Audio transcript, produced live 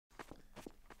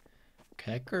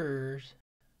Kekkers.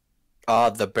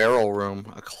 The barrel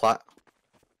room.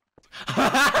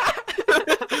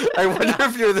 I wonder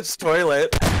if you're this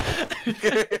toilet.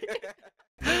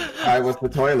 I was the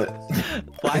toilet.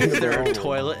 Why is there a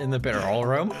toilet in the barrel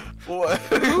room?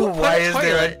 Why is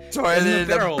there a toilet in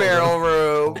the barrel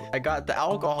room? I got the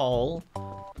alcohol.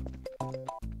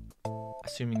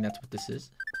 Assuming that's what this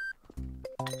is.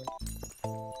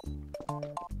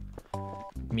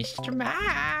 Mr.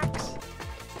 Max.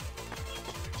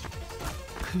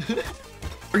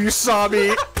 You saw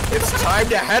me. It's time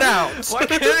to head out. Why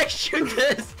can't I shoot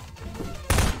this?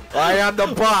 I am the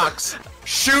box.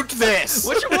 Shoot this.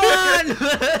 Which one?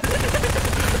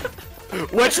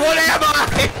 Which one am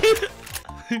I?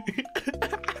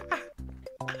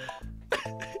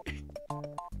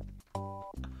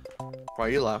 Why are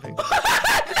you laughing?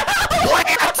 What?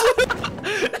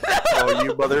 Oh,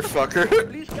 you motherfucker.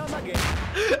 Please come again.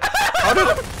 Oh, no.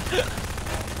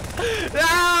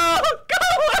 No! Go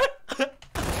away!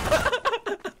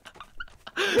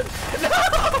 No!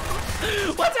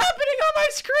 What's happening on my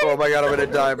screen? Oh my god, I'm gonna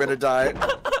die, I'm gonna die.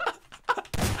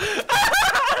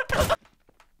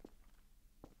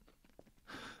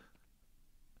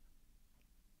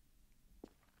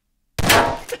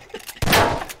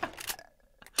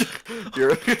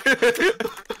 You're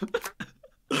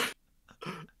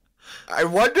I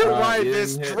wonder why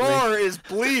this drawer is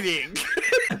bleeding.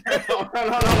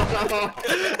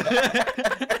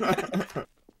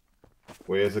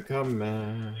 Where's it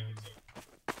coming?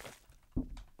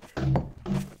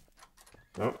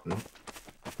 Oh, no.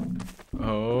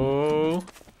 Oh.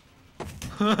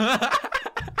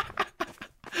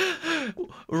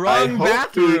 Wrong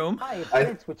bathroom. Hi,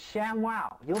 it's with Sham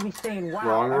Wow. You'll be saying wow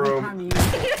Wrong every room. time you use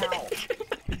the towel.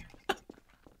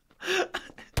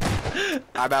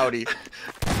 I'm outie.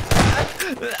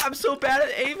 I'm so bad at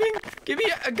aiming. Give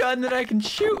me a gun that I can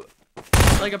shoot.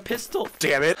 Like a pistol.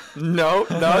 Damn it. No,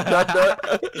 no, no, no.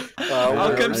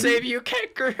 I'll come save you,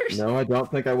 Kekkers. No, I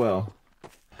don't think I will.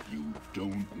 You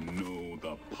don't know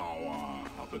the power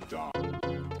of the dark.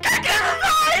 Never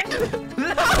mind!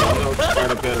 No! Oh,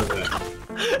 quite a bit of it.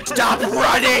 Stop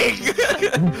running!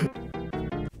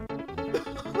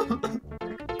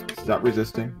 Stop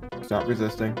resisting. Stop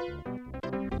resisting.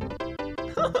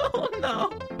 Oh no.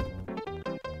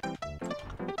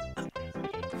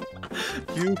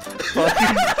 You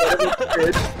fucking son of a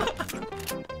bitch.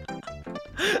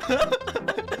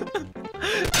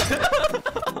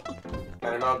 I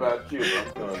don't know about you,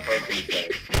 but I'm feeling fucking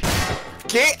safe.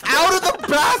 Get out of the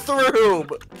bathroom!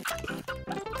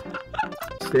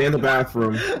 Stay in the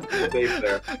bathroom. Safe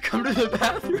there. Come to the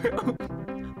bathroom.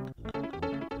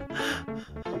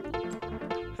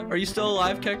 Are you still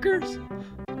alive, Kekkers?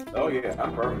 Oh yeah,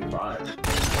 I'm perfectly fine.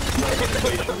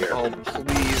 Oh,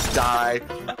 please die.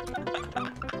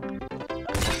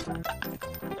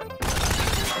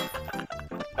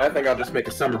 I think I'll just make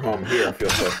a summer home here. I feel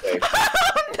so safe.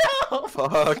 Oh no!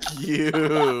 Fuck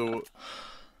you.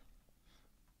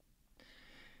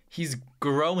 He's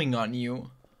growing on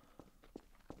you.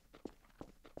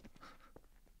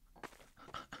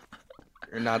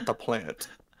 You're not the plant.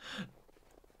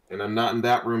 And I'm not in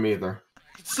that room either.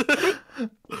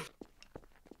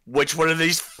 Which one of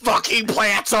these fucking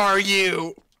plants are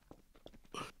you?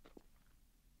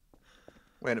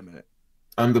 Wait a minute.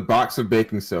 I'm the box of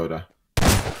baking soda.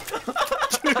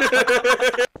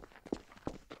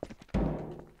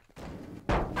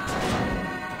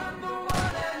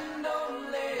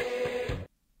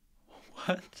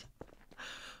 What?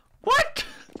 What?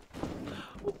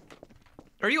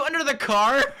 Are you under the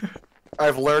car?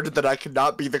 I've learned that I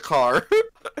cannot be the car.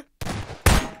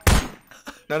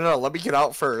 No, no, no, let me get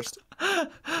out first.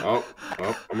 Oh,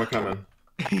 I'm a-coming.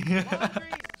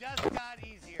 Just got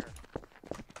easier.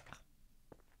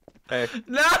 Hey.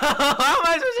 No! How am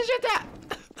I supposed to shoot that?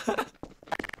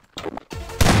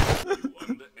 You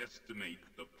underestimate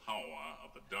the power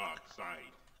of the dark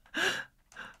side.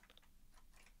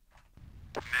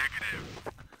 Negative.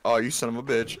 Oh, you son of a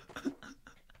bitch.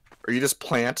 Are you just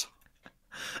plant?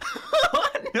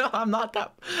 No, I'm not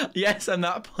that. Yes, I'm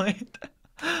not plant.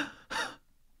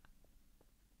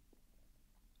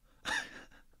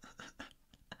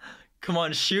 Come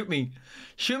on, shoot me.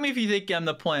 Shoot me if you think I'm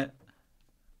the plant.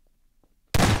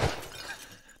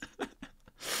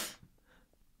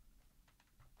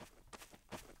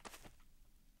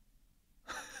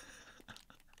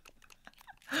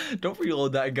 Don't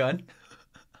reload that gun.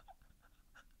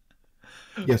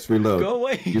 Yes, reload. Go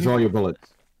away. Use all your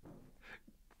bullets.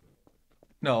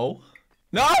 No.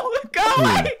 No! Go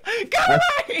away! Go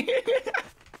away!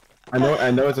 I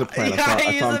know it's a plan.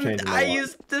 I saw him changing I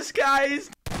used disguise.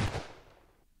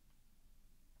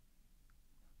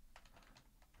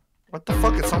 What the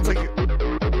fuck? It sounds like you... Come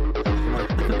on.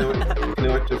 You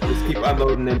know what? Just keep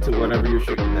unloading into whatever you're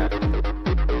shooting at.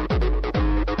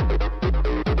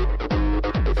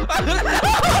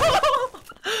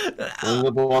 One of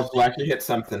the balls will actually hit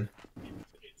something.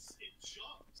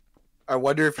 I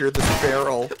wonder if you're this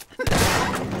barrel.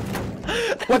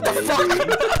 What the fuck?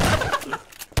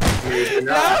 Maybe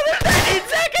No, not. 19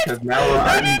 seconds! Because now we're on.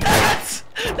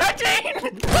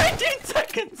 19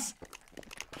 seconds!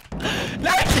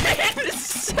 19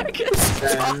 seconds!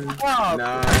 10, Stop.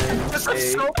 9, This 8,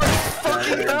 is so much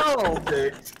fucking 7, hell!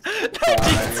 6, 19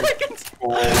 5, seconds! 4,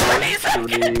 20 3,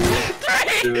 seconds!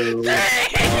 2, 3!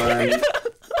 1.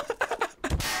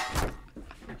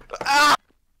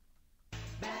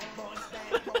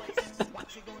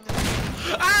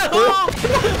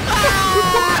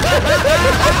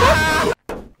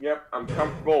 Yep, I'm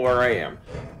comfortable where I am.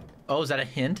 Oh, is that a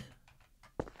hint?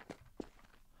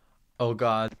 Oh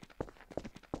god.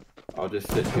 I'll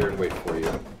just sit here and wait for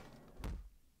you.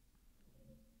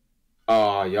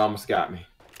 Oh, you almost got me.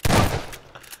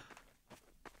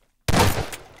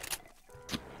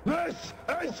 This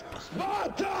is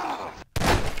Sparta!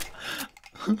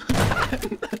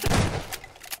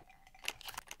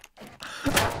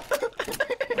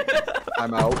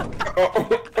 I'm out.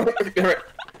 Oh, damn it.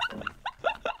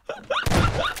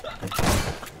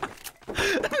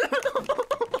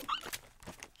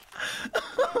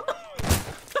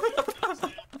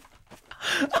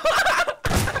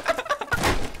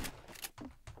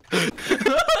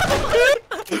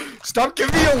 Stop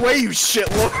giving me away, you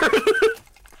shitlord!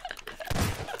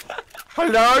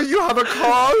 Hello, you have a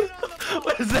call?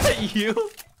 Was that you?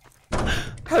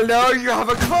 Hello, you have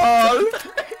a call?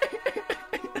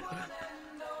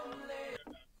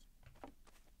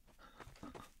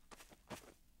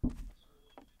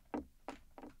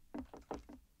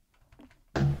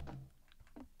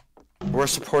 We're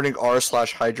supporting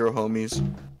r/hydro homies.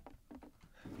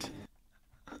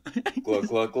 Glug,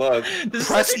 glug, glug. This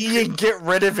Press is- E and get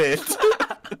rid of it.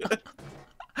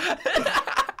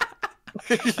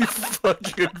 You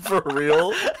fucking for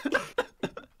real?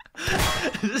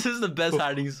 This is the best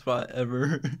hiding spot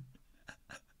ever.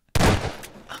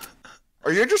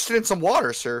 Are you interested in some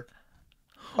water, sir?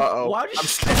 Uh-oh. Why'd you, I'm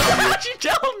stuck. why'd you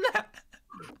tell him that?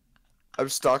 I'm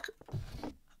stuck.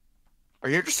 Are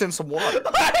you interested in some water?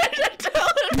 Why did you tell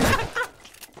him that?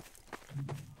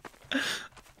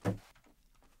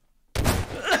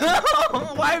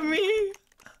 Why me?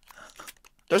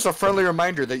 There's a friendly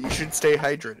reminder that you should stay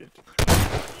hydrated.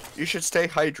 You should stay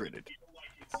hydrated.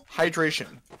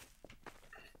 Hydration.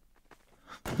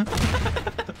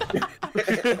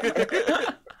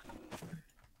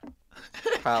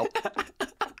 How?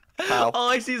 How? All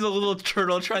I see is a little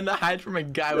turtle trying to hide from a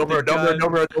guy No with bro, a no gun. bro, no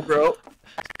bro, no bro.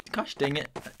 Gosh dang it.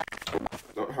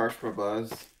 Don't harsh my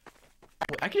buzz.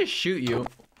 I could just shoot you.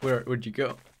 Where'd you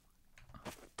go?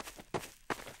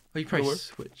 Oh, you probably Nowhere.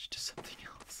 switched to something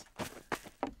else.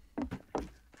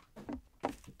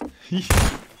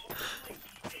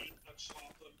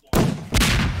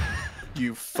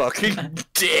 You fucking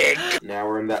dick. Now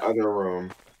we're in that other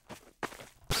room.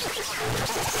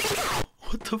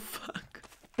 What the fuck?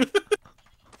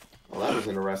 Well, that was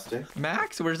interesting.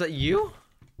 Max, where's that you?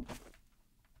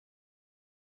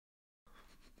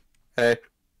 Hey.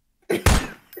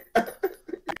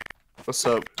 What's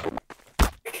up?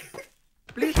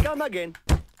 Please come again.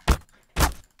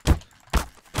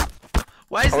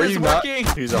 Why is How are this you not? working?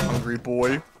 He's a hungry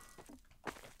boy.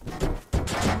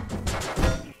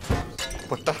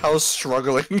 What the hell's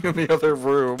struggling in the other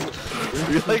room?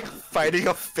 Are you like fighting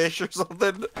a fish or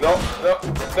something? No, no,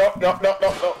 no, no, no, no,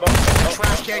 no, no.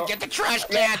 Trash can, get the trash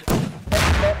can!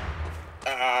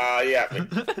 Yeah.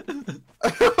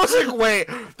 I was like, wait,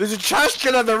 there's a trash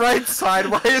can on the right side.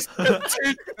 Why is there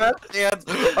two trash cans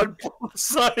on both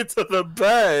sides of the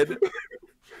bed?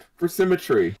 For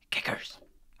symmetry. Kekkers,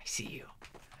 I see you.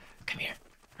 Come here,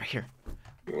 right here.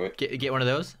 What? Get one of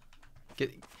those.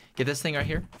 Get this thing right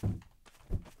here.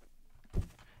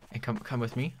 And come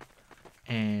with me.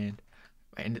 And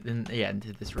then yeah,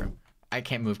 into this room. I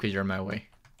can't move because you're in my way.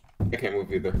 I can't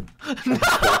move either. No!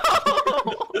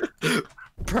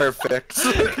 Perfect.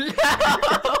 No!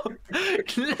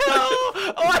 No!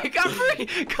 Oh, I got free!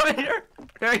 Come in here!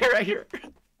 Right here, right here.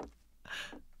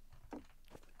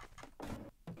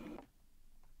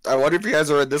 I wonder if you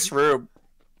guys are in this room.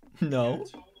 No.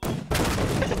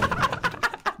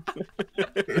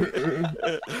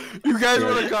 You guys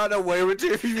would have gotten away with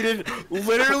it if you didn't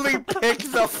literally pick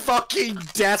the fucking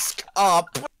desk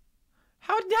up.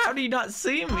 How do you not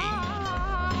see me?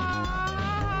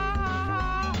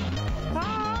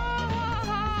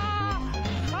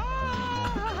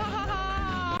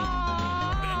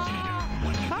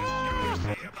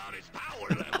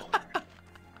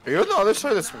 Are you on the other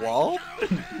side of this wall?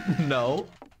 No.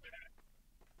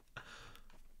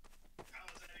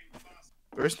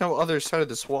 There's no other side of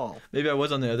this wall. Maybe I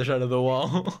was on the other side of the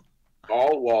wall.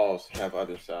 All walls have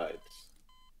other sides.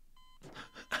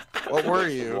 What were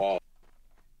you? Wall.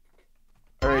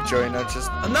 Alright, Joey, now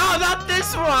just... No, not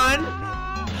this one!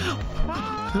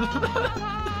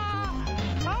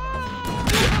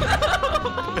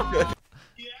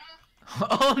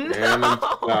 Oh no! And I'm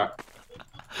stuck.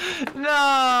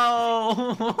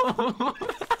 No!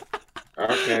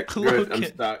 Okay, good. I'm Logan.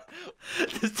 stuck.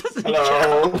 This doesn't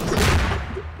Hello. count.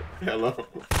 Hello.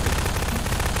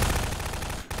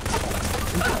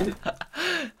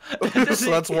 So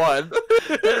that's one.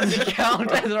 That doesn't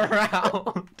count as a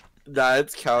round. Nah,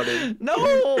 it's counting. No!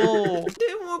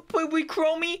 We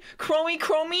Chromie? Chromie?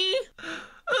 Chloe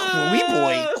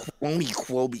boy.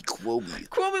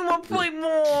 Chromie wanna play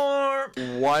more!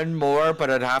 One more, but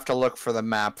I'd have to look for the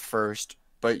map first.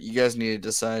 But you guys need to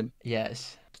decide.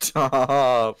 Yes.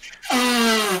 Stop.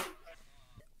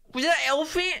 Was that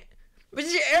elephant?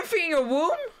 Was there an elephant in your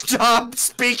womb? Stop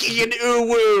speaking in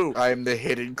uwu! I am the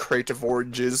hidden crate of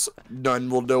oranges. None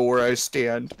will know where I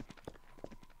stand.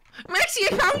 Maxie,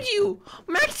 I found you!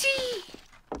 Maxie!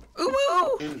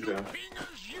 Ooh! Ninja. Being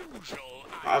as usual,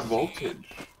 High voltage.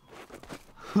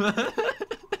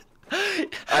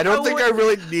 I don't think I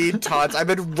really need taunts. I've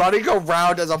been running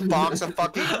around as a box of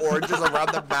fucking oranges around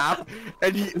the map,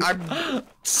 and I'm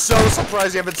so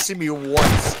surprised you haven't seen me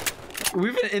once.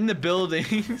 We've been in the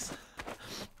buildings.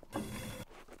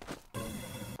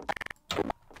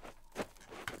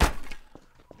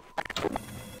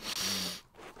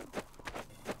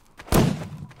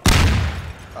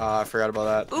 I forgot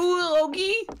about that. Ooh,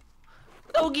 Logie!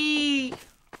 Logie!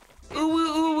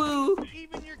 Ooh.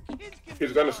 Even your kids can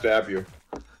He's gonna stab you.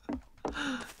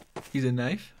 He's a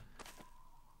knife?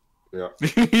 Yeah.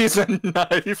 He's a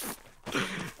knife.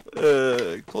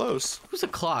 Close. Who's a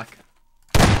clock?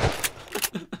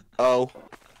 Oh.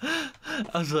 I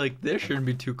was like, there shouldn't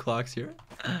be two clocks here.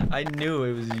 I knew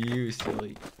it was you,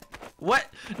 silly. What?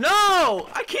 No!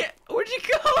 I can't. Where'd you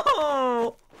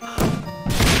go?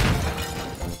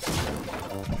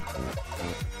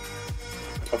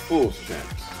 A fool's chance.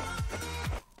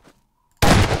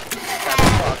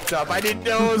 Fucked up. I didn't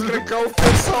know it was gonna go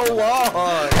for so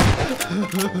long.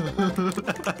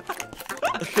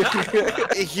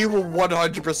 He will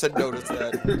 100% notice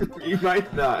that. You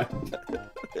might not.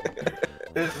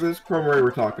 It's this Chrome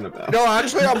we're talking about. No,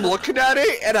 actually, I'm looking at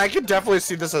it, and I can definitely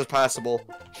see this as passable.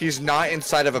 He's not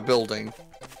inside of a building.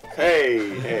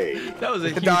 Hey. That was a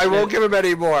huge No, I won't hit. give him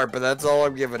any more, but that's all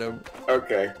I'm giving him.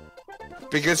 Okay.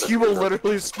 Because he will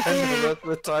literally spend the rest of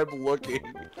the time looking.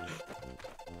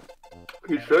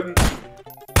 He shouldn't.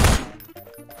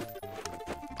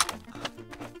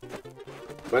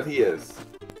 But he is.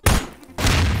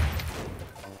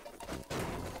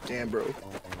 Damn, bro.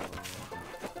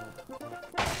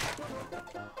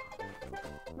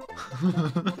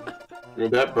 Well,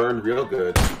 that burned real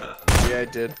good. Yeah, I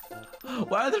did.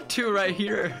 Why are there two right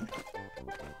here?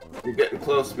 You're getting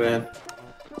close, man.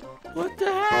 What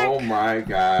the heck? Oh my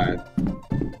god.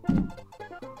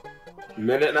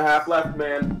 Minute and a half left,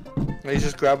 man. He's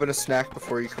just grabbing a snack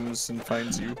before he comes and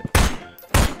finds you.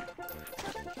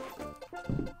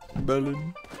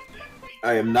 Melon.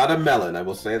 I am not a melon, I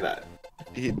will say that.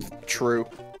 True.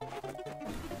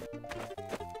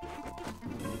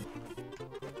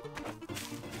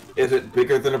 Is it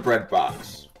bigger than a bread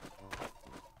box?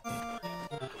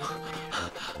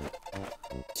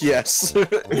 Yes.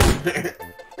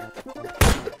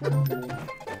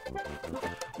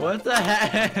 What the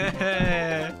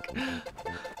heck?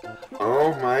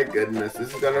 Oh my goodness,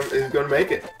 this is gonna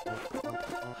make it.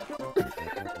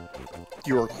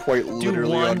 You are quite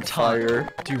literally one on fire.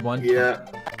 Do one. Yeah.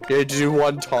 Yeah, do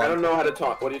one I taunt. don't know how to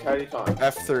talk. How do you talk?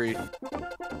 F3.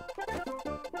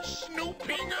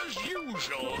 snooping as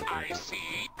usual, I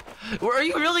see. Are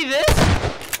you really this?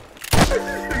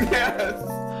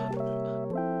 Yes.